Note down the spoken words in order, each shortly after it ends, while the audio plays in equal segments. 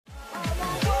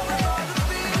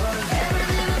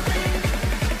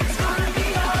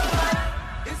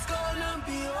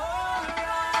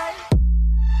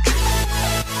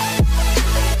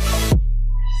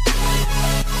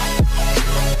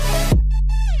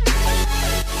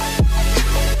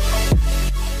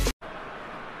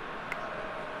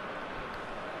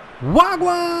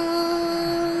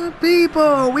Wagwan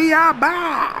people, we are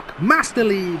back. Master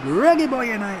League, Reggaeboy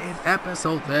United,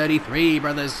 episode 33,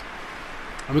 brothers.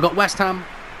 And we got West Ham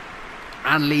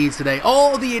and Leeds today.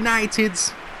 All the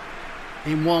Uniteds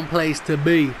in one place to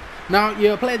be. Now,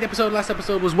 you played the episode, last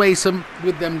episode was Waysome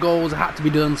with them goals. It had to be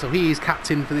done, so he is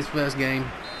captain for this first game.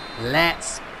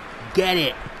 Let's get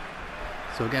it.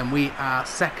 So again, we are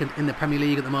second in the Premier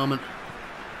League at the moment.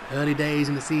 Early days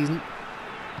in the season.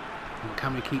 And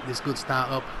can we keep this good start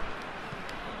up?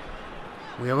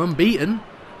 We are unbeaten,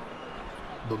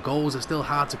 but goals are still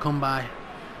hard to come by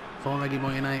for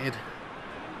Reggaeboy United.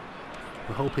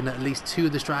 We're hoping that at least two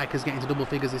of the strikers get into double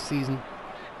figures this season.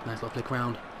 Nice little flick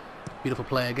round. Beautiful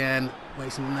play again.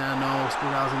 Wasting there, no.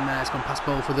 Spiral's in there. It's gone past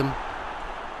both of them.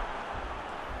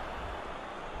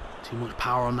 Too much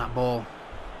power on that ball.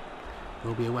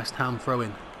 Will be a West Ham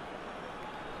throw-in.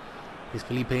 Here's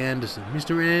Felipe Anderson.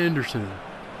 Mr. Anderson.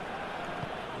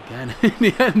 Again, in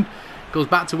the end, goes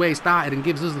back to where he started and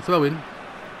gives us the throw-in.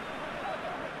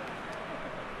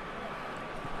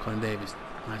 Colin Davis.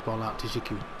 Nice ball out to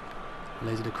Shiku.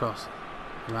 Lays it across.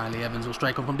 Riley Evans will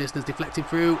strike on from distance. Deflected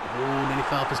through. Oh, nearly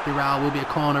fell for Spiral. Will be a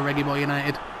corner, Reggaeboy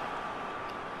United.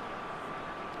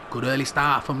 Good early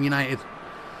start from United.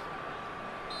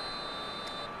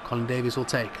 Colin Davis will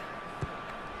take.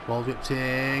 Ball whipped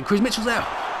in. Cruz Mitchell's there.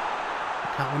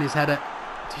 Can't win his header.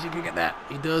 Shiku get that.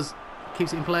 He does.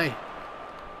 Keeps it in play.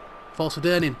 Falls for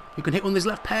Durnin, who can hit one with his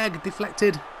left peg.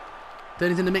 Deflected.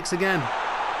 Durnin's in the mix again.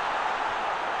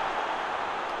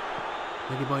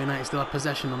 Reggaeboy United still have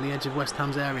possession on the edge of West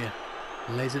Ham's area.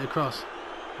 And lays it across.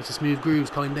 It's a smooth grooves.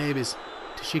 Colin Davis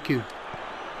to Shiku.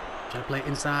 Try to play it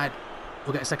inside.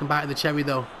 We'll get a second bite of the cherry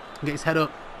though. Can get his head up.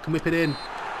 Can whip it in.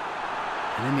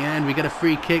 And in the end we get a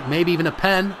free kick. Maybe even a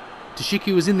pen. To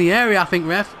Shiku was in the area, I think,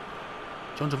 ref.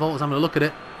 John Travolta's having a look at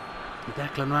it.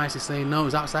 Declan Rice is saying no,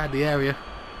 it's outside the area.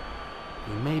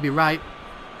 He may be right.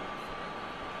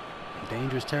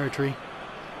 Dangerous territory.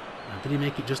 And did he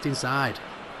make it just inside?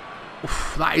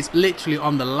 Oof, that is literally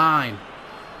on the line.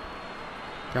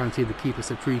 Guaranteed the keeper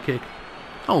said free kick.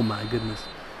 Oh my goodness.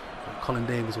 Colin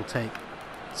Davis will take.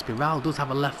 Spiral does have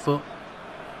a left foot.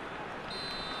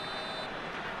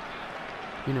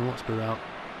 You know what, Spiral?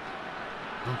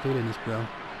 I'm feeling this, bro.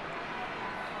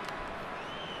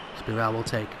 Spiral will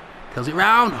take. Kills it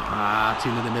round. Ah, two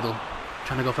in the middle.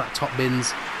 Trying to go for that top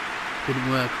bins.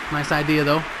 Didn't work. Nice idea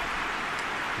though.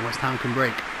 West Ham can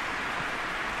break.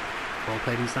 Ball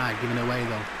played inside. Given away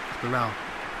though. Spiral.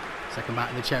 Second back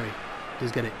of the cherry.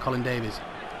 Does get it. Colin Davis.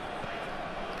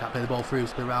 Can't play the ball through.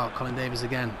 Spiral. Colin Davis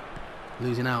again.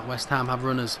 Losing out. West Ham have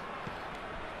runners.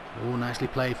 Oh, nicely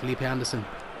played. Felipe Anderson.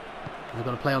 They've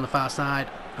got to play on the far side.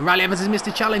 And Riley Evans has missed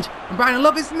his challenge. And Brian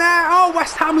Love is there. Oh,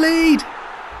 West Ham lead.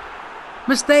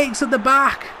 Mistakes at the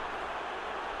back.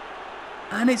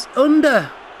 And it's under.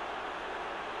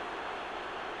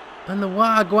 And the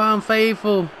Wagwan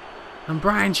faithful. And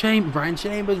Brian Chambers,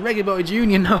 Reggaeboy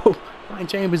Jr. No. Brian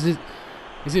Chambers is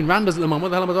in Randers at the moment. What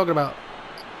the hell am I talking about?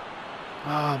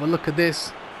 Ah, but look at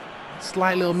this.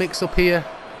 Slight little mix up here.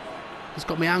 Just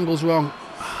got my angles wrong.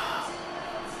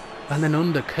 And then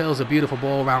under curls a beautiful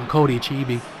ball around Cody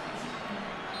Chibi.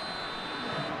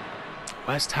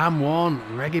 West Ham 1,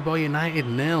 Reggaeboy United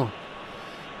 0.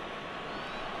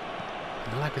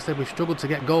 And like I said, we've struggled to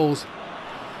get goals.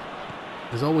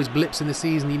 There's always blips in the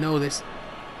season, you know this.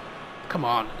 Come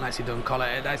on, nicely done,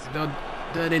 Collar. Nicely done.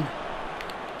 Durnin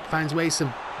finds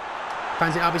Waysome.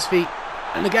 Finds it off his feet.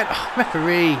 And again, oh,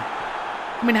 referee.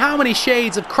 I mean, how many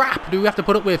shades of crap do we have to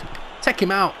put up with? Take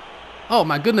him out. Oh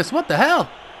my goodness, what the hell?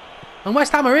 And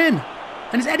West Ham are in.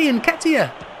 And it's Eddie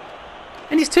Nketiah.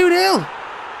 And he's 2-0.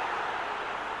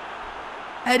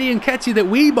 Eddie Nketiah that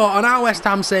we bought on our West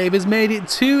Ham save has made it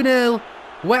 2-0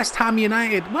 West Ham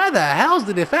United. Where the hell's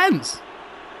the defence?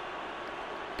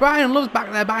 Brian Love's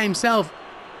back there by himself.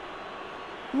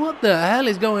 What the hell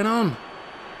is going on?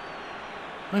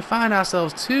 We find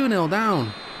ourselves 2-0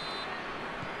 down.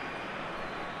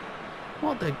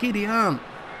 What the giddy aunt?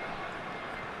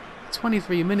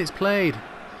 23 minutes played.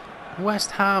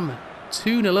 West Ham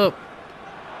 2-0 up.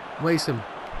 Waysome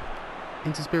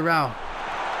into Spiral.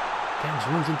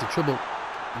 Again, runs into trouble.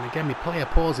 And again, my player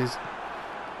pauses.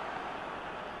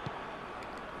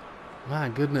 My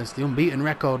goodness, the unbeaten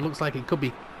record looks like it could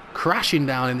be crashing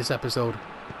down in this episode.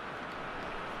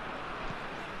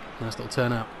 Nice little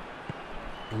turnout.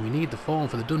 And we need the form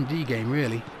for the Dundee game,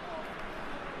 really.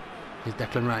 Here's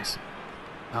Declan Rice.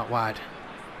 Out wide.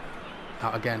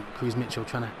 Out again. Cruz Mitchell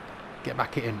trying to get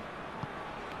back at him.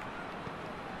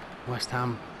 West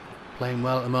Ham playing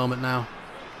well at the moment now.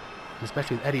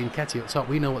 Especially with Eddie Nketiah up top,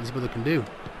 we know what this brother can do.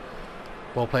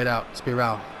 Ball played out,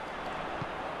 Spiral.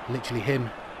 Literally him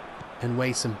and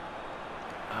Wason.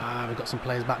 We've got some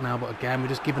players back now, but again, we're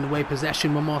just giving away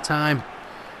possession one more time.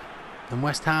 And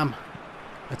West Ham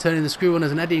are turning the screw on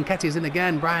us, and Eddie Nketiah is in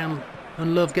again. Brian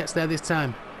and Love gets there this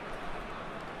time.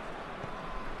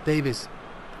 Davies.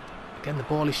 Again, the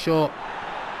ball is short.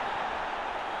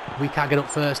 We can't get up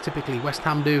first, typically. West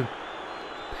Ham do.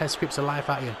 Pez scripts a life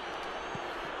at you.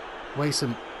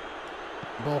 Wason.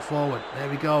 Ball forward. There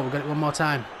we go. We'll get it one more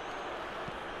time.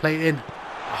 Play it in.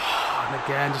 Oh, and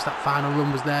again, just that final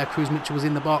run was there. Cruz Mitchell was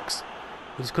in the box.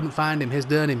 We just couldn't find him. Here's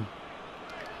Durnin.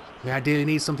 We ideally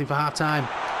need something for half-time.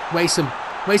 Wason.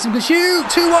 Wason can shoot.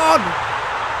 2-1.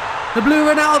 The Blue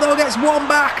Ronaldo gets one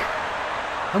back.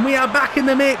 And we are back in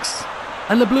the mix.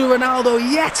 And the Blue Ronaldo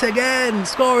yet again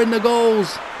scoring the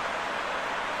goals.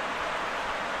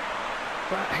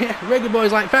 But, yeah,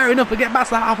 Reggaeboy's like, fair enough, we get back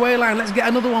to the halfway line. Let's get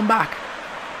another one back.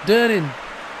 Durnin.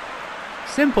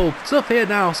 Simple stuff here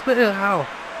now. Split it out.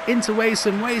 Into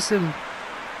Wason. Wason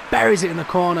buries it in the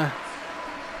corner.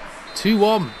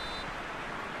 2-1.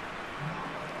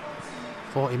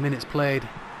 40 minutes played.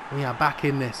 We are back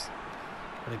in this.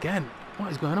 But again,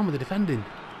 what is going on with the defending?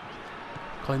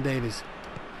 Colin Davies.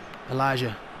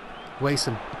 Elijah.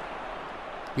 Wason.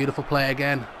 Beautiful play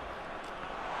again.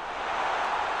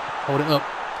 Hold it up.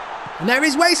 And there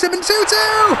is Wason and 2-2!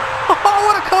 Oh,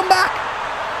 what a comeback!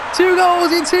 2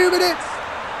 goals in 2 minutes.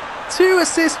 2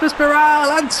 assists for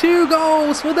Spiral and 2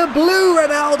 goals for the Blue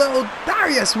Ronaldo,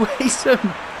 Darius Wason.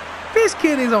 This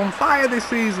kid is on fire this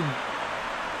season.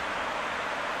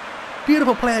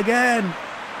 Beautiful play again.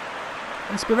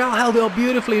 And Spiral held it up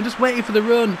beautifully and just waited for the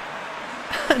run.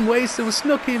 And Wason was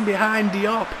snuck in behind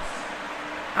Diop.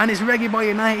 And it's Reggaeboy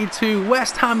United 2,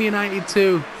 West Ham United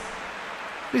 2.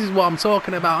 This is what I'm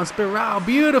talking about. And Spiral,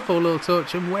 beautiful little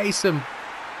touch. And Wason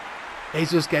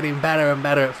is just getting better and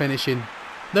better at finishing.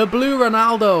 The Blue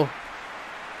Ronaldo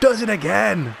does it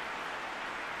again.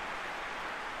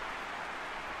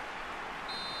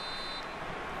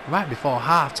 Right before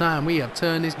half time, we have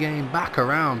turned this game back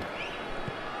around.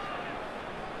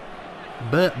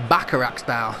 Burt Bacharach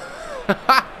style.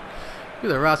 Who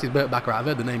the Rouse is Burt Bacharach? I've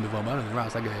heard the name before, but I don't know the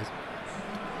Rouse that guy is.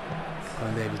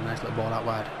 Colin Davies, nice little ball out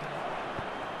wide.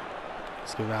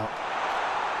 Spiral.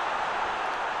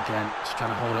 Again, just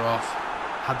trying to hold it off.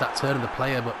 Had that turn of the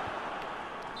player, but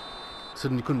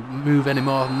suddenly couldn't move any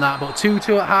more than that. But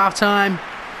 2-2 at half time.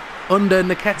 Under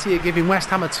Nketiah giving West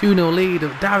Ham a 2-0 lead.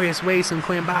 Darius Wason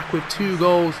coming back with 2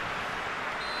 goals.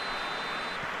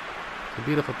 It's a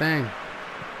beautiful thing.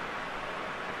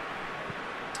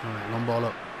 Alright, long ball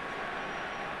up.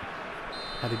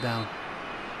 Headed down.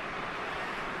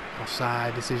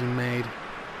 Offside, decision made.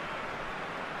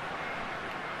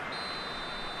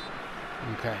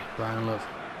 Okay, Brian Love.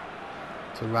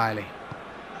 To Riley.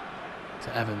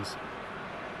 To Evans.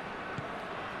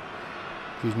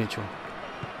 Cruz Mitchell.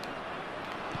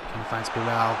 Can find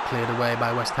Spiral, cleared away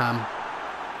by West Ham.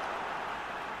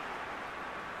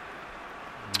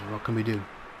 What can we do?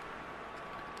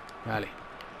 Riley.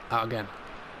 Out again.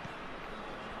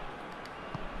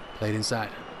 Played inside.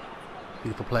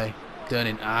 Beautiful play.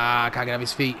 Durnin. Can't get off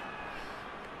his feet.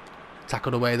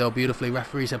 Tackled away though beautifully.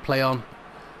 Referee said play on.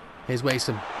 Here's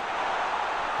Wason.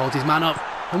 Holds his man up.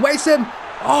 And Wason!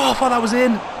 Oh, I thought that was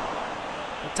in.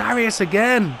 Darius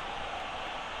again.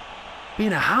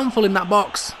 Being a handful in that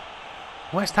box.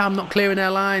 West Ham not clearing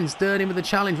their lines. Durnin with the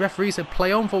challenge. Referee said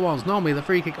play on for once. Normally the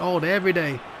free kick all day, every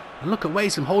day. And look at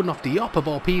Wason holding off Diop of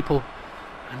all people.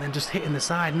 And then just hitting the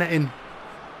side netting.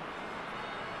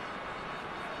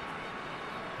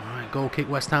 Alright, goal kick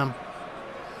West Ham.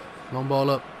 Long ball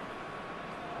up.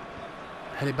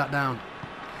 Headed back down.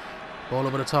 Ball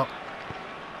over the top.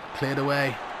 Cleared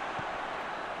away.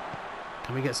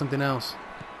 Can we get something else?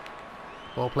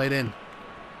 Ball played in.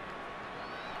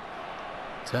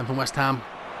 Turn from West Ham.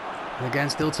 And again,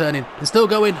 still turning. And still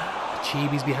going.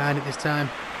 Chibi's behind it this time.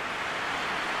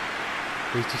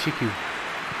 Here's Tishiku.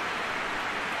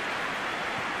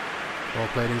 Ball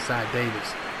played inside.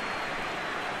 Davies.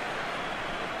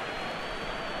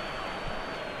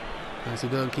 Nicely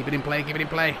done. Keep it in play. Keep it in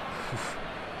play.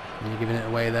 And you're giving it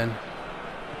away then.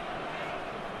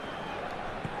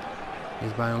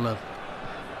 Here's Brian Love.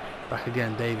 Back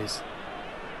again. Davies.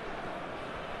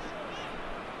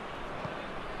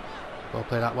 Ball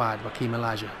played out wide. Joaquim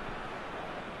Elijah.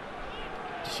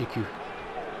 Tishiku.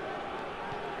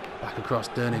 Back across.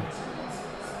 Durnin.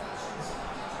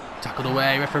 Tackled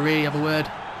away. Referee, have a word.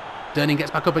 Durnin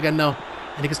gets back up again though.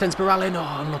 And he can send Spiral in.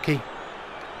 Oh, unlucky.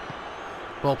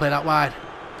 Ball played out wide.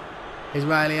 Here's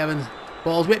Riley Evans.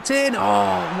 Ball's whipped in.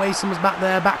 Oh, Wason was back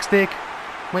there. Back stick.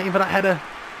 Waiting for that header.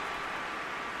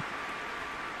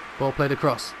 Ball played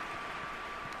across.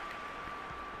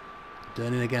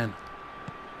 Turning again.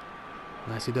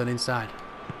 Nicely done inside.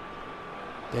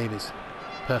 Davies.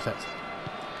 Perfect.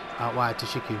 Out wide to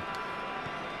Shiku.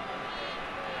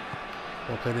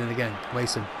 Ball played in again.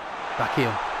 Wason. Back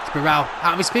heel. Spiral.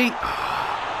 Out of his feet.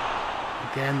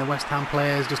 Again, the West Ham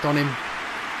players just on him.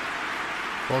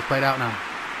 Ball's played out now.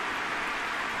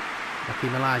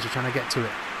 Joaquin Elijah trying to get to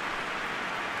it.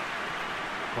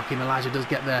 Joaquin Elijah does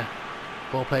get there.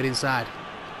 Ball played inside.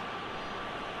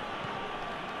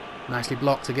 Nicely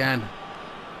blocked again.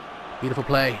 Beautiful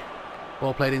play.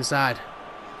 Ball played inside.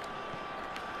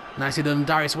 Nicely done.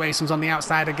 Darius Waysom's on the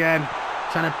outside again.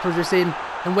 Trying to push us in.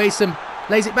 And Waysom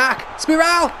lays it back.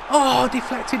 Spiral! Oh,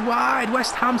 deflected wide.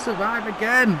 West Ham survive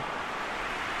again.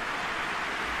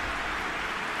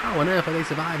 How on earth are they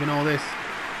surviving all this?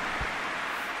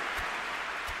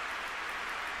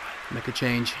 Make a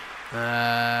change.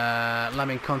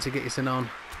 Lamin Conte get your on.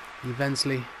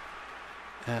 Eventually.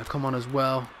 Come on as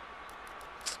well.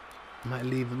 Might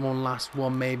leave one last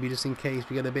one maybe just in case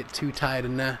we get a bit too tired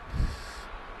in there.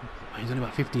 There's only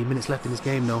about 15 minutes left in this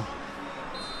game though.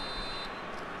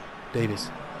 Davies.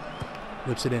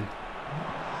 Whips it in.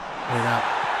 Get it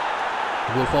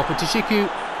out. Will forward to Shiku.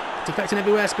 Deflecting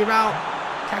everywhere. Spiral.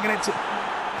 Can't get it to.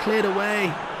 Cleared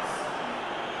away.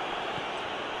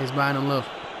 Here's Brian and Love.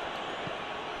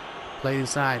 Played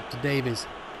inside to Davies.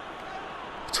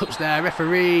 Touch there.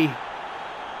 Referee.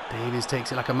 Davies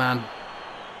takes it like a man.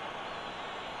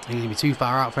 He's going to be too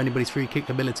far out for anybody's free kick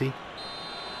ability.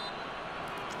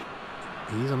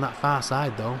 He's on that far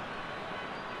side though.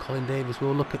 Colin Davies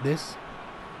will look at this.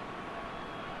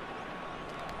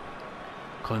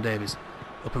 Colin Davies.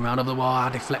 Up and round over the wall.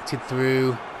 Deflected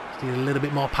through. Just need a little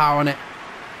bit more power on it.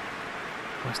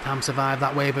 West Ham survived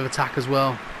that wave of attack as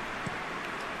well.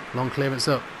 Long clearance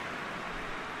up.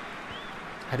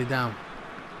 Headed down.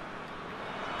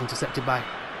 Intercepted by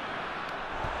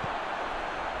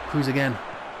Cruz again.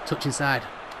 Touch inside.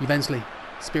 Eventually.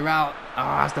 Spiral.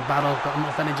 Ah, that's the battle. Got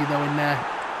enough energy though in there.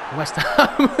 West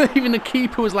Ham. Even the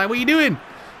keeper was like, what are you doing?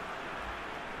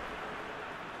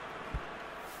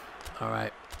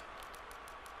 Alright.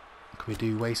 Can we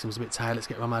do Waysom's a bit tired? Let's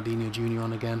get Ronaldinho Jr.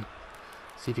 on again.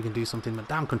 See if he can do something. But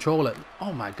damn controller.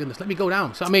 Oh my goodness. Let me go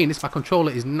down. So I mean, my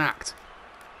controller is knacked.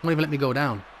 Won't even let me go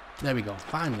down. There we go.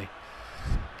 Finally.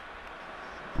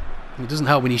 It doesn't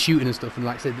help when you're shooting and stuff, and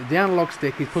like I said, the analog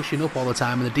stick is pushing up all the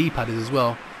time and the D-pad is as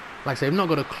well. Like I said, I've not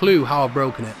got a clue how I've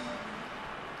broken it.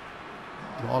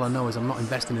 But all I know is I'm not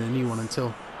investing in a new one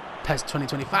until PES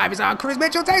 2025 is out. Chris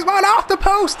Mitchell takes one off the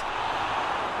post!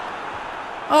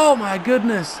 Oh my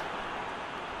goodness.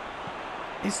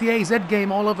 It's the AZ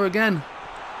game all over again.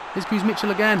 Here's Chris Mitchell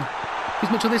again.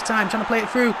 Chris Mitchell this time, trying to play it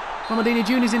through. Ronaldinho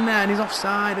Jr.'s in there and he's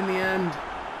offside in the end.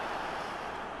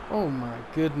 Oh my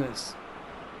goodness.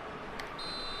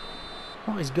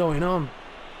 What is going on?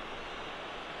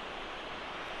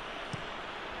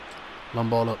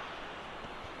 Long ball up.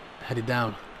 Headed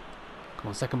down. Come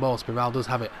on, second ball. Spiral does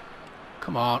have it.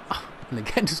 Come on. And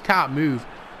again, just can't move.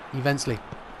 Eventually.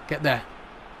 Get there.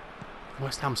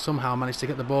 West Ham somehow managed to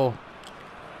get the ball.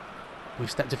 We've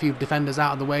stepped a few defenders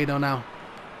out of the way though now.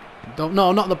 Don't,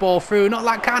 no, not the ball through. Not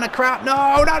that kind of crap.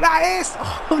 No, not that is.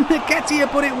 Oh,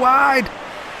 Nketiah put it wide.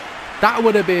 That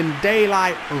would have been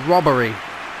daylight robbery.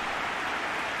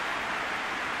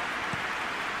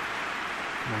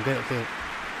 Come on, get upfield.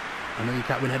 I know you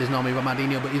can't win headers normally with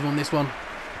Ronaldinho, but he's won this one.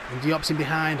 And Diop's in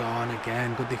behind. Oh, and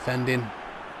again, good defending.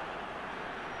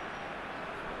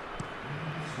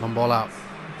 Long ball out.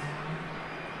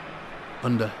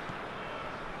 Under.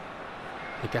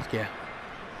 Nketiah.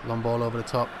 Long ball over the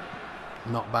top.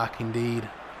 Knock back indeed.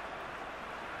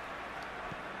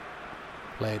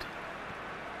 Played.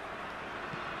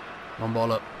 Long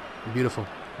ball up. Beautiful.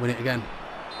 Win it again.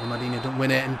 Ronaldinho don't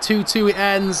win it. And 2-2 it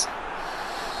ends.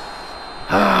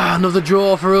 Another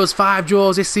draw for us. 5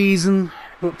 draws this season.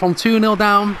 But from 2-0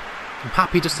 down, I'm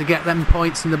happy just to get them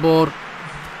points in the board.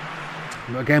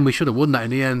 But again, we should have won that in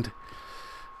the end.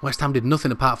 West Ham did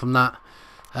nothing apart from that.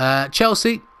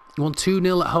 Chelsea won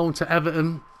 2-0 at home to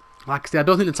Everton. Like I said, I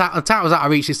don't think the title's out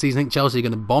of reach this season. I think Chelsea are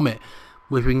going to bomb it.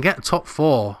 But if we can get top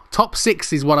 4, top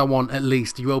 6 is what I want at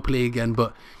least. Europa League again,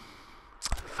 but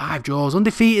 5 draws.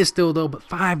 Undefeated still though, but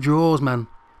 5 draws, man.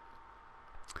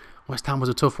 West Ham was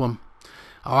a tough one.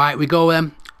 Alright, we go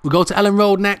to Ellen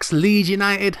Road next. Leeds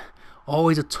United.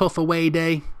 Always a tough away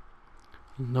day.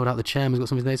 No doubt the chairman's got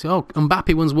something to say. Oh,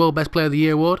 Mbappe wins World Best Player of the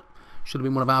Year award. Should have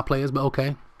been one of our players, but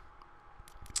okay.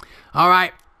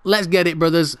 Alright, let's get it,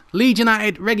 brothers. Leeds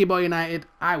United, Reggaeboy United.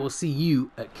 I will see you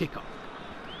at kickoff.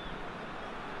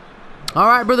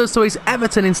 Alright, brothers, so it's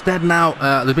Everton instead now.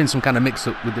 There's been some kind of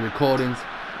mix-up with the recordings.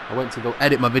 I went to go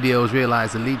edit my videos,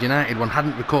 realised the Leeds United one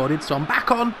hadn't recorded, so I'm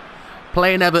back on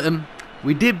playing Everton.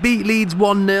 We did beat Leeds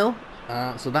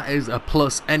 1-0, so that is a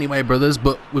plus anyway, brothers.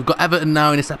 But we've got Everton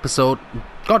now in this episode.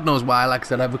 God knows why. Like I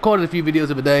said, I've recorded a few videos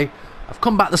of a day. I've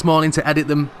come back this morning to edit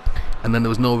them, and then there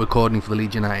was no recording for the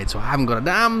Leeds United, so I haven't got a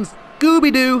damn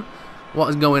Scooby-Doo what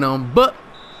is going on. But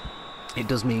it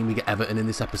does mean we get Everton in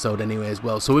this episode anyway as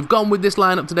well. So we've gone with this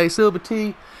lineup today: Silva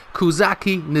T,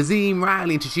 Kuzaki, Nazim,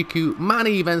 Riley, and Tashiku,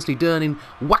 Manny, Eventually Durning,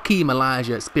 Joaquim,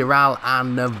 Elijah, Spiral,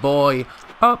 and Navoy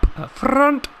up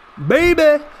front,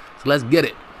 baby. So let's get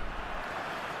it.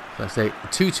 So I say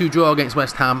 2-2 draw against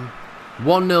West Ham,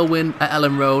 1-0 win at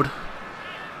Ellen Road.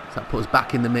 So that puts us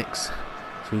back in the mix. So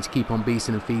we need to keep on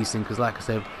beasting and feasting, because like I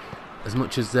said, as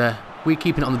much as we're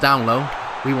keeping it on the down low,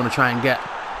 we want to try and get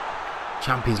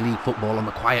Champions League football on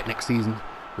the quiet next season.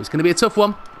 But it's going to be a tough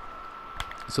one.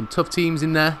 Some tough teams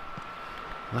in there.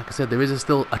 Like I said, there is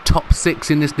still a top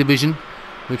 6 in this division.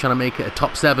 We're trying to make it a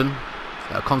top 7.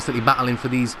 That are constantly battling for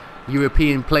these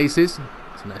European places.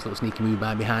 It's a nice little sneaky move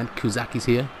by behind. Kuzaki's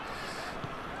here.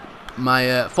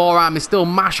 My forearm is still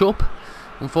mash up,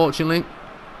 unfortunately.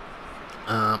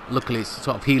 Luckily, it's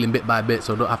sort of healing bit by bit,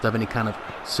 so I don't have to have any kind of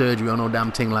surgery or no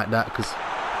damn thing like that, because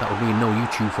that would mean no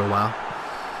YouTube for a while.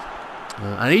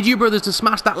 I need you brothers to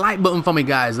smash that like button for me,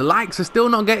 guys. The likes are still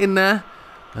not getting there,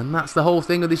 and that's the whole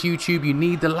thing of this YouTube. You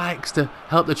need the likes to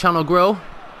help the channel grow.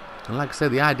 And like I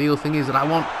said, the ideal thing is that I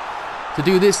want to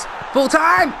do this full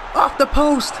time. Off the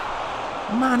post.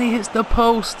 Man, he hits the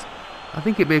post. I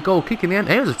think it'd be a goal kick in the end.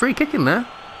 Hey, there's a free kick in there.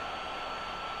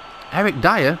 Eric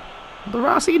Dyer. What the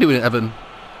Ross are you doing at Everton?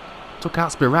 Took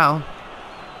out Spiral.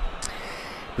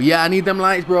 But yeah, I need them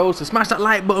likes, bro. So smash that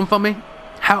like button for me.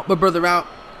 Help my brother out.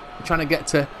 I'm trying to get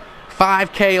to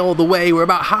 5k all the way. We're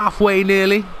about halfway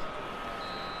nearly.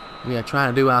 We are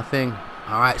trying to do our thing.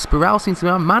 Alright, Spiral seems to be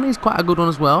on. Manny's quite a good one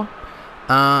as well.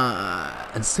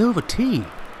 And Silva T.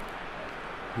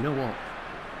 You know what?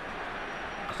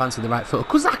 I fancy the right foot.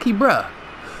 Kuzaki, bruh.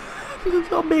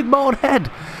 Your big bald head.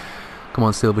 Come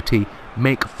on, Silva T.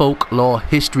 Make folklore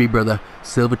history, brother.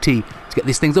 Silva T. Let's get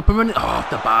these things up and running. Oh, off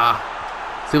the bar.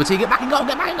 Silva T, get back and go.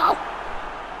 Get back and go.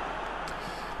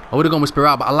 I would have gone with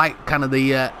Spiral, but I like kind of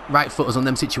the right footers on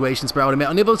them situations. Spiral would have met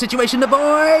on the other situation. The boy.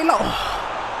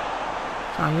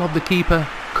 Oh. Trying to lob the keeper.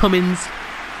 Cummins.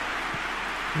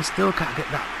 We still can't get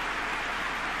that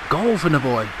goal for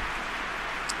Navoy.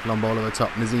 Long ball over the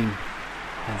top. Nazim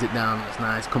heads it down. That's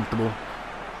nice. Comfortable.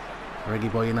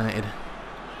 Reggaeboy United.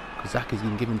 Kuzaki's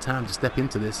been given time to step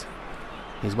into this.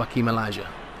 Here's Joaquim Elijah.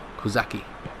 Kuzaki.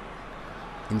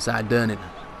 Inside Durnin.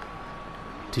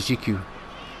 Tashiku.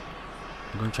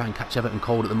 I'm going to try and catch Everton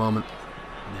cold at the moment.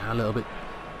 They're a little bit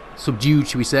subdued,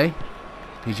 should we say.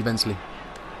 Here's Eventually.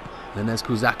 Then there's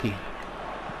Kuzaki.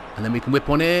 And then we can whip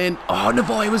one in. Oh,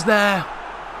 Navoy was there.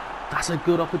 That's a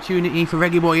good opportunity for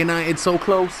Reggaeboy United. So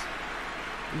close.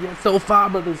 Yet so far,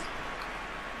 brothers.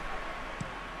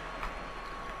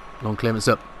 Long clearance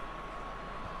up.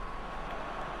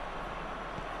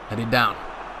 Headed down.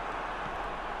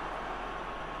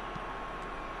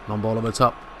 Long ball over the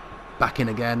top. Back in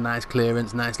again. Nice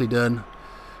clearance. Nicely done.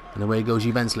 And away goes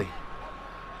Eventually.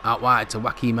 Out wide to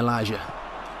Joaquim Elijah.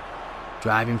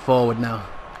 Driving forward now.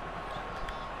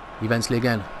 Eventually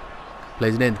again.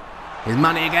 Plays it in. Here's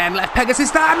Manny again. Left Pegasus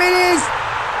time. It is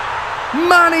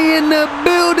Manny in the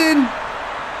building.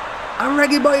 And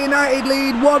Reggaeboy United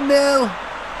lead 1-0.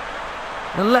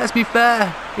 And let's be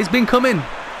fair, it's been coming.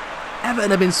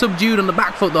 Everton have been subdued on the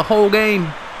back foot the whole game.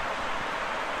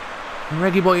 And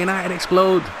Reggaeboy United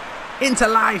explode into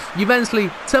life. Eventually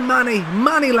to Manny.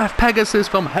 Manny left Pegasus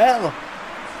from hell.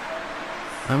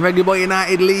 And Reggaeboy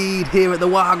United lead here at the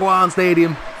Wagwan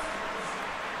Stadium.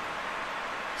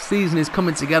 Season is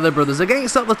coming together, brothers.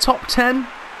 Against the top 10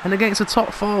 and against the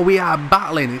top 4, we are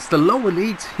battling. It's the lower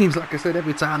league teams, like I said,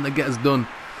 every time that get us done.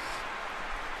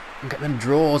 And get them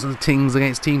draws and things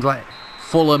against teams like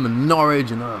Fulham and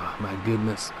Norwich, and oh my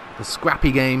goodness, the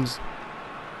scrappy games.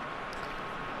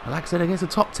 But like I said, against the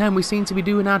top 10, we seem to be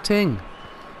doing our thing.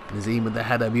 Nazim with the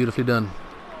header, beautifully done.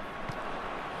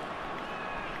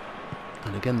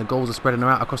 And again, the goals are spreading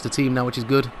out across the team now, which is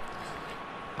good.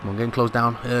 Come on, getting closed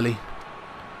down early.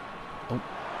 Oh,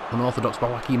 unorthodox by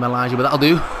Joaquim Elijah, but that'll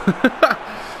do.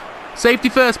 Safety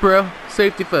first, bro.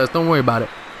 Safety first. Don't worry about it.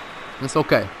 It's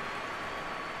okay.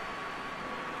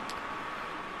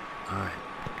 Alright.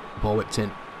 Ball whipped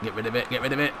in. Get rid of it. Get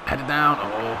rid of it. Head it down.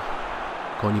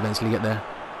 Oh. Go on, you eventually get there.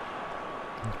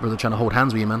 Brother trying to hold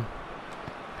hands with you, man.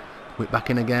 Whip back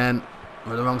in again.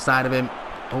 We're on the wrong side of him.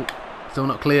 Oh, still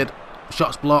not cleared.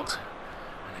 Shots blocked.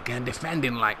 And again,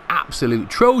 defending like absolute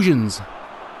Trojans.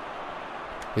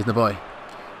 Here's the boy.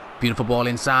 Beautiful ball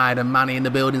inside, and Manny in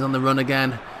the buildings on the run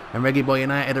again. And Reggaeboy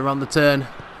United are on the turn.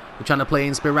 They're trying to play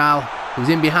in Spiral, who's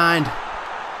in behind.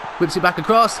 Whips it back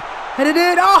across. Headed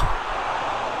in. Oh!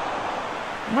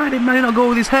 Why did Manny not go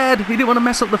with his head? He didn't want to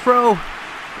mess up the throw.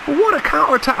 But what a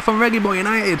counter-attack from Reggaeboy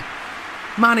United.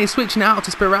 Manny switching it out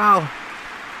to Spiral.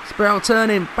 Spiral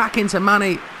turning back into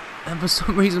Manny. And for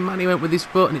some reason Manny went with his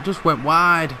foot and it just went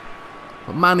wide.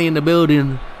 But Manny in the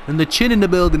building. And the chin in the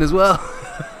building as well.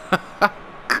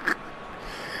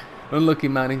 Unlucky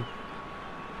Manny.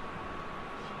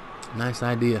 Nice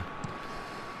idea.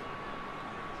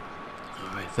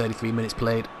 Alright, 33 minutes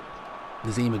played.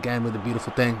 Nazim again with a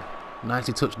beautiful thing.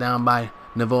 Nicely touched down by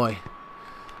Navoy.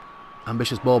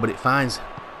 Ambitious ball, but it finds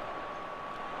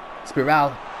Spiral,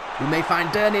 who may find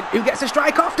Durnin, who gets a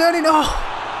strike off. Durnin,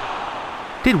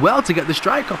 oh! Did well to get the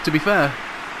strike off, to be fair.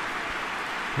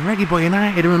 And Reggaeboy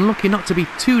United are unlucky not to be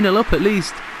 2-0 up at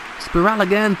least. Spiral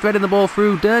again, threading the ball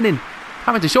through. Durnin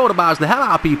having to shoulder bars the hell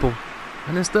out of people.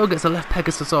 And then still gets a left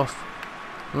Pegasus off.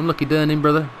 Unlucky Durnin,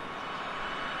 brother.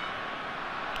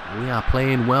 We are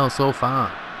playing well so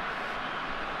far.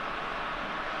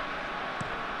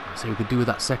 So we could do with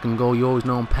that second goal. You always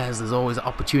know on Pez, there's always an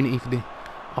opportunity for the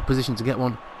opposition to get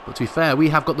one. But to be fair, we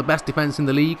have got the best defence in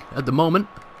the league at the moment.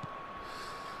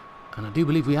 And I do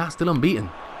believe we are still unbeaten.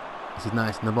 This is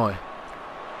nice, Navoy.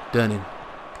 Durnin.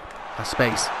 Has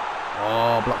space.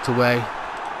 Oh, blocked away.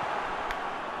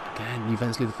 Again,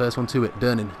 eventually the first one to it.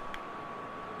 Durnin.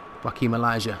 Joaquim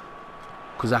Elijah.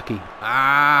 Kozaki.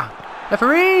 Ah!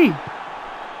 Referee!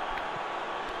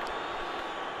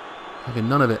 Having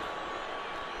none of it.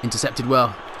 Intercepted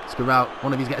well. Spiral.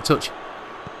 One of these get a touch.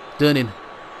 Durnin.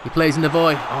 He plays in the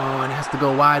void. Oh, and he has to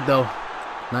go wide though.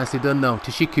 Nicely done though.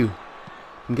 Tashiku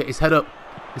can get his head up.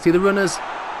 You see the runners.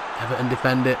 Everton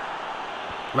defend it.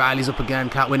 Riley's up again.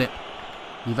 Can't win it.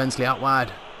 Eventually out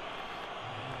wide.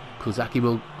 Kozaki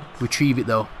will retrieve it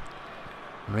though.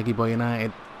 Reggaeboy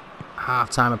United. Half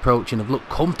time approaching. Have looked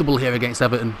comfortable here against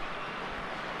Everton.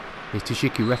 Here's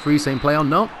Tashiku. Referee saying play on.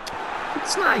 No.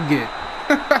 Snag it.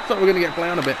 I thought we were going to get play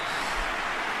on a bit.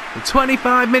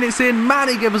 25 minutes in,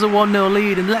 Manny gave us a 1-0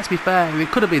 lead, and let's be fair, it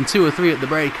could have been 2 or 3 at the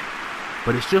break,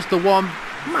 but it's just the one.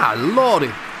 My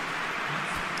lordy.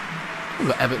 We've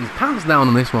got Everton's pants down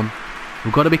on this one.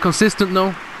 We've got to be consistent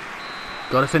though.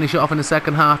 Got to finish it off in the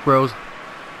second half, bros.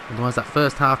 Otherwise that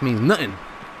first half means nothing.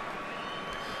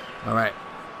 Alright.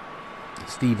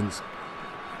 Stevens.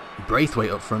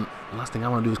 Braithwaite up front. The last thing I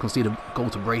want to do is concede a goal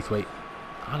to Braithwaite.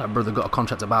 How that brother got a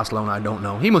contract at Barcelona, I don't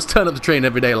know. He must turn up the train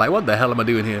every day like, what the hell am I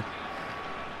doing here?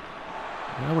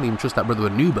 I wouldn't even trust that brother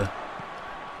with Nuba.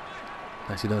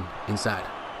 Nicely done. Inside.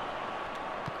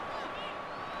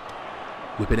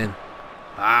 Whip it in.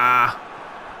 Ah!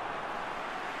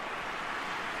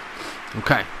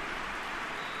 Okay.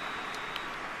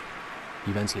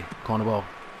 Eventually. Corner ball.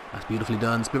 That's beautifully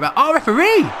done. Spiral. Oh,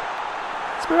 referee!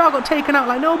 Spiral got taken out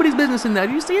like nobody's business in there.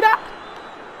 Do you see that?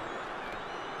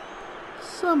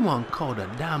 Someone called the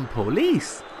damn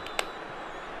police.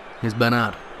 Here's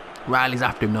Bernard. Riley's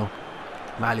after him, though.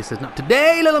 Riley says, not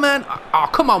today, little man. Oh,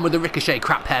 come on with the ricochet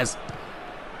crap, Pez.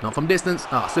 Not from distance.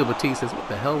 Oh, Silver T says, what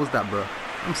the hell was that, bro?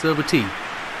 I'm Silver T.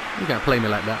 You can't play me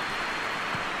like that.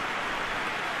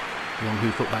 Long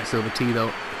hoof up by Silver T,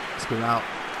 though. Spiral.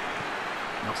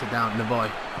 Knocks it down.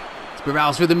 Navoy.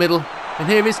 Spiral's through the middle. And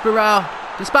here is Spiral.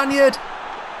 The Spaniard.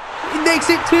 He makes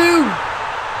it 2.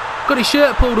 Got his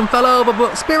shirt pulled and fell over,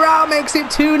 but Spiral makes it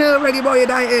 2-0, Reggaeboy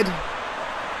United.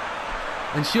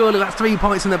 And surely that's 3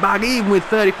 points in the bag, even with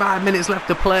 35 minutes left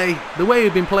to play. The way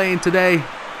we've been playing today,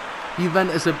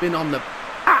 Juventus have been on the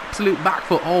absolute back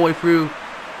foot all the way through.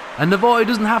 And Navoy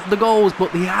doesn't have the goals,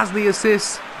 but he has the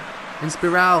assists. And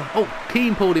Spiral, oh,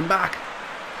 Keane pulled him back.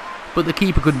 But the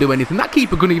keeper couldn't do anything. That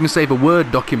keeper couldn't even save a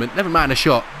Word document, never mind a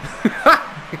shot.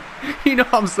 You know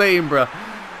what I'm saying, bro?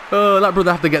 Oh, that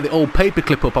brother have to get the old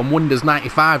paperclip up on Windows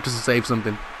 95 just to save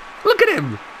something. Look at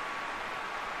him!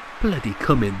 Bloody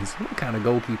Cummins. What kind of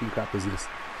goalkeeping crap is this?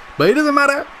 But it doesn't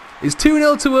matter. It's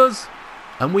 2-0 to us.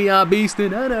 And we are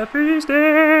beasting and are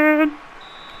feasting.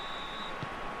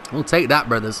 We'll take that,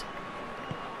 brothers.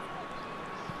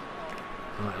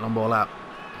 Alright, long ball out.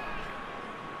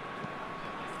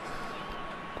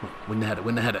 Come on, win the header,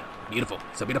 win the header. Beautiful.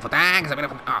 It's a beautiful thing. It's a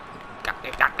beautiful... Oh, God.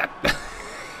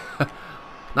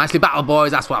 Nicely battled,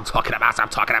 boys. That's what I'm talking about. That's what I'm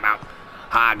talking about.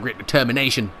 Hard grit,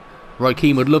 determination. Roy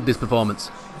Keane would love this performance.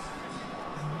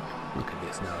 Look at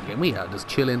this now again. We are just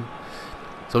chilling.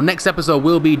 So next episode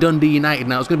will be Dundee United.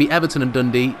 Now it's going to be Everton and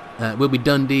Dundee. Will be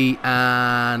Dundee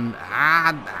and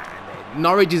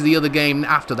Norwich is the other game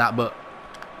after that. But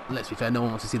let's be fair, no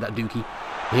one wants to see that dookie.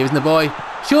 Here's Navoy.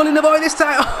 Surely Navoy this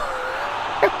time.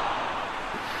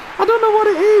 I don't know what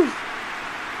it is.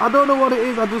 I don't know what it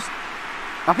is.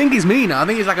 I think it's me now. I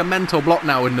think it's like a mental block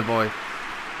now with Navoy.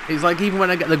 It's like even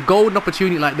when I get the golden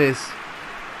opportunity like this,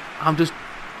 I'm just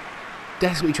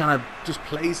desperately trying to just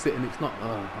place it, and it's not.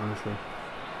 Oh, honestly.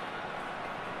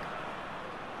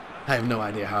 I have no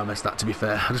idea how I messed that, to be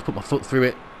fair. I just put my foot through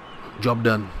it. Job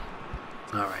done.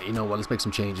 Alright, you know what? Let's make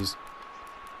some changes.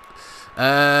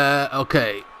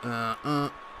 Okay.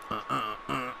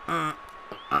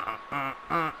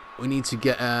 We need to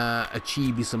get a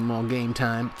Chibi some more game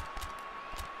time.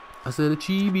 I said a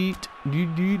Chibi.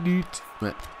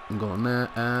 Right, I'm going there.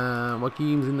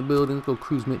 Joaquin's in the building. Let's go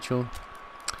Cruz Mitchell.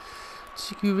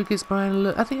 Chiku, Ricketts, Brian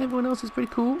Love. I think everyone else is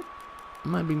pretty cool.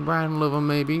 Might be Brian Lover,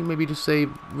 maybe. Maybe just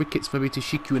save Ricketts maybe to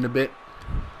Shiku in a bit.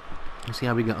 We'll see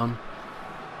how we get on.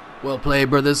 Well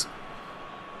played, brothers.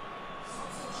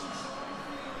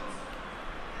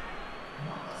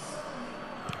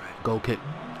 Alright, goal kick.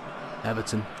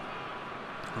 Everton.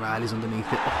 Riley's underneath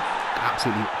it. Oh,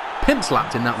 absolutely pimp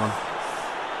slapped in that one.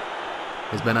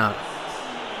 There's Bernard.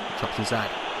 Chops inside.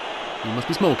 You must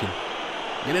be smoking.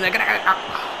 Get in there, get out.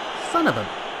 Son of a...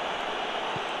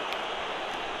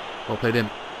 Well played in.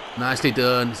 Nicely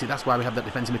done. See, that's why we have that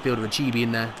defensive midfielder, Chibi,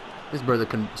 in there. This brother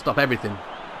can stop everything.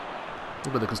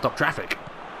 This brother can stop traffic.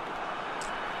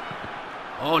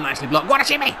 Oh, nicely blocked. Go on,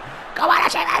 Chibi! Go on,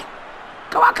 Chibi!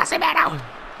 Go on, Casemiro!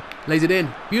 Lays it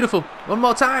in. Beautiful. One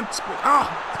more time.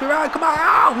 Oh, Spiral, come on.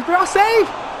 Oh, Spiral, save!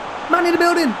 Man in the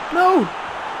building. No!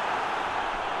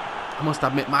 I must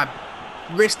admit, my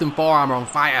wrist and forearm are on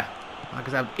fire. Like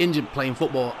I said, I'm injured playing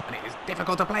football, and it is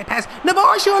difficult to play PES.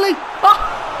 Navoy, surely!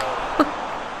 Oh!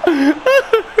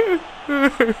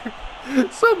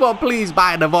 Someone please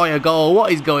buy Navoy a goal.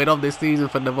 What is going on this season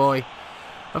for Navoy?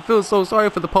 I feel so sorry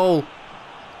for the Pole.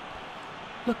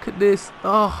 Look at this.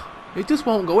 Oh, it just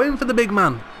won't go in for the big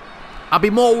man. I'd be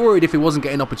more worried if he wasn't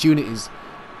getting opportunities.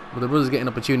 But the brother's getting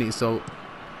opportunities, so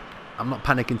I'm not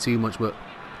panicking too much. But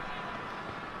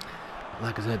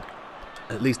like I said,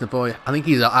 at least Navoy, I think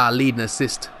he's our lead and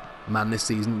assist man this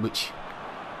season, which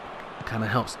kind of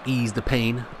helps ease the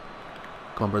pain.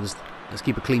 Come on, brothers. Let's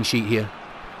keep a clean sheet here.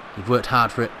 You've worked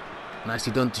hard for it.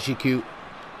 Nicely done to Shiku.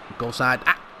 Goal side.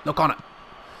 Ah, no corner.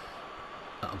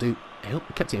 That'll do. He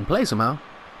kept it in play somehow.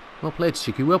 Well played,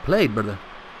 Shiku. Well played, brother.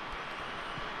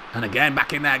 And again,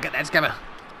 back in there. Get that together.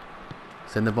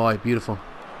 Send the boy. Beautiful.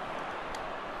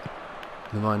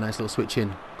 The boy, nice little switch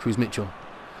in. Cruz Mitchell.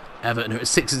 Everton are at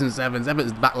 6s and 7s.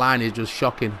 Everton's back line is just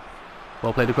shocking.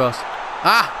 Well played across.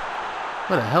 Ah!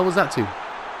 Where the hell was that to?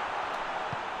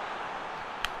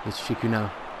 It's Shiku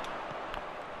now.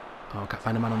 Oh, can't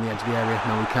find a man on the edge of the area.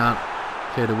 No, we can't.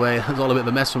 Cleared away. It was all a bit of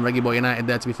a mess from Reggaeboy United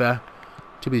there, to be fair.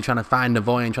 Too busy trying to find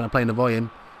Navoy and trying to play Navoy in.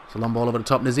 It's a long ball over the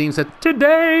top. Nazim said,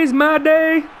 "Today's my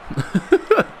day."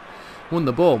 Won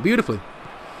the ball beautifully.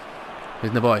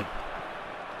 Here's Navoy.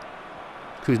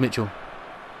 Cruz Mitchell.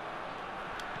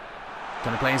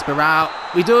 Trying to play in Spiral.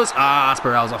 He does. Ah,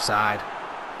 Spiral's offside.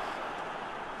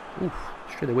 Oof.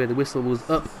 Straight away the whistle was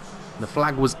up. The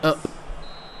flag was up.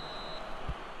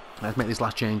 Let's make this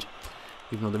last change,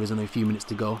 even though there is only a few minutes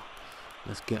to go.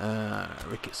 Let's get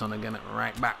Ricketts on again at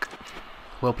right back.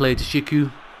 Well played to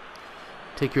Shiku.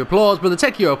 Take your applause, brother.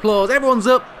 Take your applause. Everyone's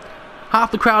up.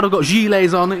 Half the crowd have got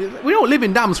gilets on. We don't live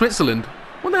in damn Switzerland.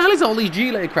 What the hell is all these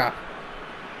gilet crap?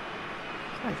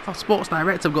 It's like Sports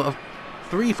Direct have got a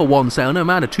 3-for-1 sale. No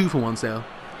man, a 2-for-1 sale.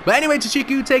 But anyway, to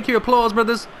Shiku, take your applause,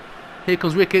 brothers. Here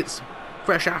comes Ricketts.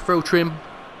 Fresh afro trim.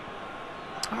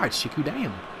 Alright, Shiku,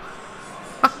 damn.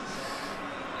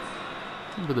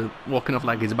 Brother walking off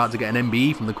like he's about to get an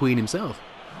MBE from the Queen himself.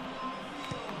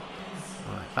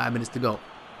 Alright, 5 minutes to go.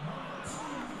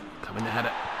 Coming the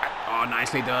header. Oh,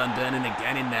 nicely done. Durnin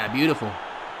again in there. Beautiful.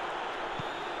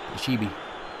 Shibi.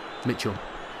 Mitchell.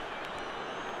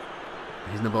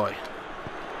 Here's Navoy.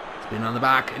 Spin on the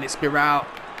back, and it's Spiral.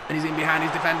 And he's in behind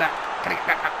his defender.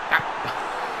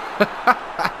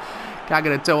 Can't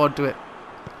get a toe onto it.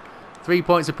 3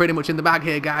 points are pretty much in the bag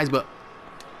here, guys, but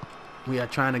we are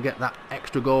trying to get that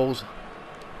extra goals.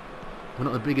 We're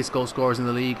not the biggest goal scorers in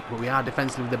the league, but we are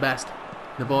defensively the best.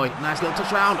 Navoy, nice little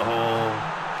touch round.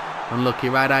 Oh, unlucky,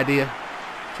 right idea.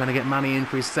 Trying to get Manny in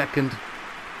for his second.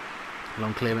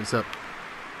 Long clearance up.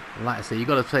 Like I say, you've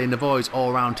got to say Navoy's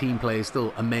all-round team play is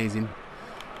still amazing.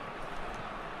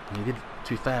 And he did, to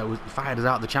be fair, fired us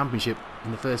out of the Championship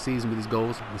in the first season with his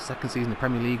goals. In the second season in the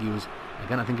Premier League, he was,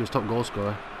 again, I think he was top goal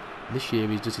scorer. This year,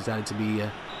 he's just decided to be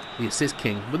the assist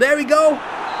king. But there we go.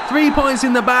 3 points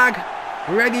in the bag.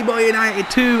 Reggaeboy United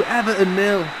 2, Everton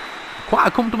 0. Quite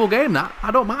a comfortable game, that.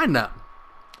 I don't mind that.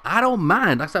 I don't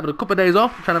mind. I just having a couple of days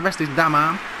off, trying to rest this damn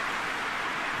arm.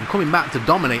 And coming back to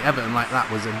dominate Everton like that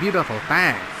was a beautiful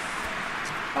thing.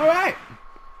 Alright.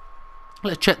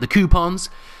 Let's check the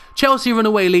coupons. Chelsea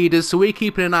runaway leaders, so we're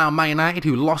keeping an eye on Man United,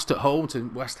 who lost at home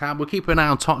to West Ham. We're keeping an eye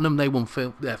on Tottenham, they won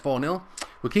 4-0.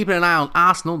 We're keeping an eye on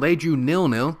Arsenal, they drew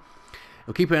 0-0.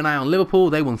 We're keeping an eye on Liverpool,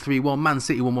 they won 3-1. Man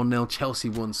City won 1-0, Chelsea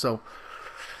won. So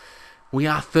we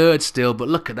are third still, but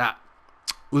look at that.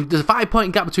 There's a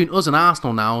 5-point gap between us and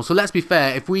Arsenal now, so let's be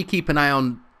fair, if we keep an eye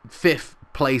on 5th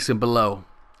place and below,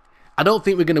 I don't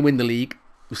think we're going to win the league.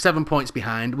 We're 7 points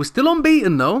behind. We're still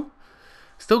unbeaten though.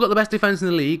 Still got the best defence in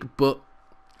the league, but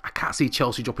I can't see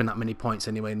Chelsea dropping that many points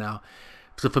anyway now.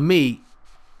 So for me,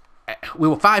 we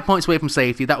were 5 points away from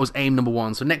safety. That was aim number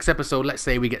 1. So next episode, let's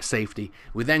say we get safety.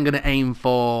 We're then going to aim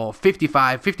for 50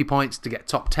 points to get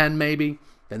top 10 maybe.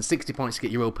 Then 60 points to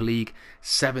get Europa League.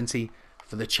 70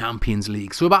 for the Champions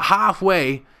League. So we're about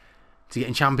halfway to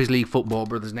getting Champions League football,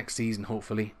 brothers, next season,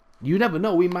 hopefully. You never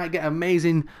know. We might get an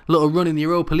amazing little run in the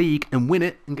Europa League and win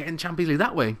it and get in Champions League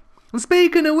that way. And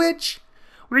speaking of which,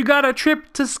 we got a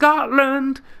trip to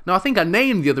Scotland. Now, I think I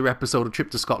named the other episode a trip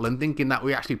to Scotland, thinking that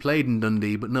we actually played in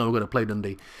Dundee, but no, we're going to play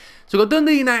Dundee. So we've got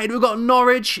Dundee United, we've got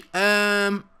Norwich,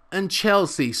 and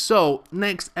Chelsea. So,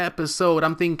 next episode,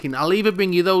 I'm thinking I'll either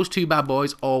bring you those two bad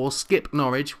boys, or we'll skip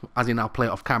Norwich, as in I'll play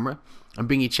it off camera, and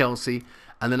bring you Chelsea,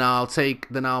 and then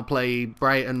I'll play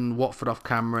Brighton, Watford off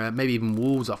camera, maybe even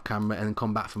Wolves off camera, and then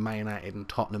come back for Man United and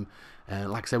Tottenham.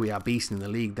 Like I said, we are beasting in the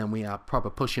league, then we are proper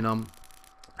pushing on.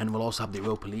 And we'll also have the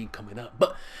Europa League coming up.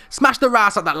 But smash the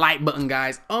ass at that like button,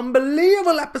 guys.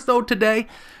 Unbelievable episode today.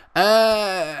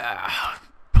 Player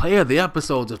of the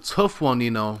episode's a tough one, you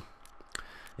know.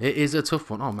 It is a tough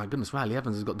one. Oh my goodness, Riley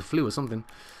Evans has got the flu or something.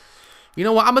 You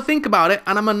know what? I'm going to think about it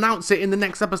and I'm going to announce it in the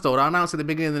next episode. I'll announce it at the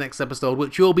beginning of the next episode,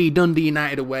 which will be Dundee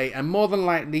United away and more than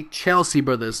likely Chelsea,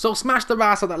 brothers. So smash the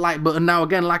ass at that like button. Now,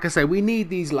 again, like I said, we need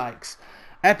these likes.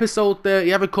 Episode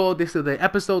 30, I recorded this today.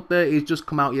 Episode 30 has just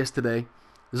come out yesterday.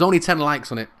 There's only 10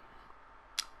 likes on it.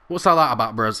 What's all that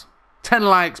about, bros? 10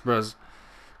 likes, bros.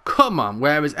 Come on.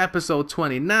 Whereas episode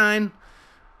 29,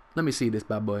 let me see this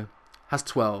bad boy, has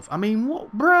 12. I mean,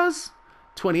 what, bros?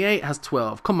 28 has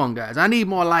 12. Come on, guys. I need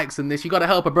more likes than this. You got to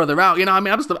help a brother out. You know what I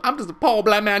mean? I'm just a poor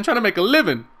black man trying to make a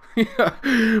living.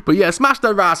 But yeah, smash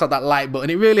the ass on that like button.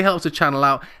 It really helps the channel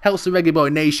out. Helps the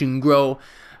Reggaeboy Nation grow.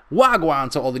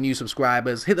 Wagwan to all the new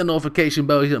subscribers. Hit the notification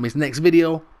bell so you don't miss the next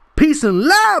video. Peace and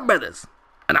love, brothers.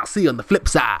 And I'll see you on the flip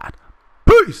side.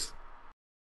 Peace!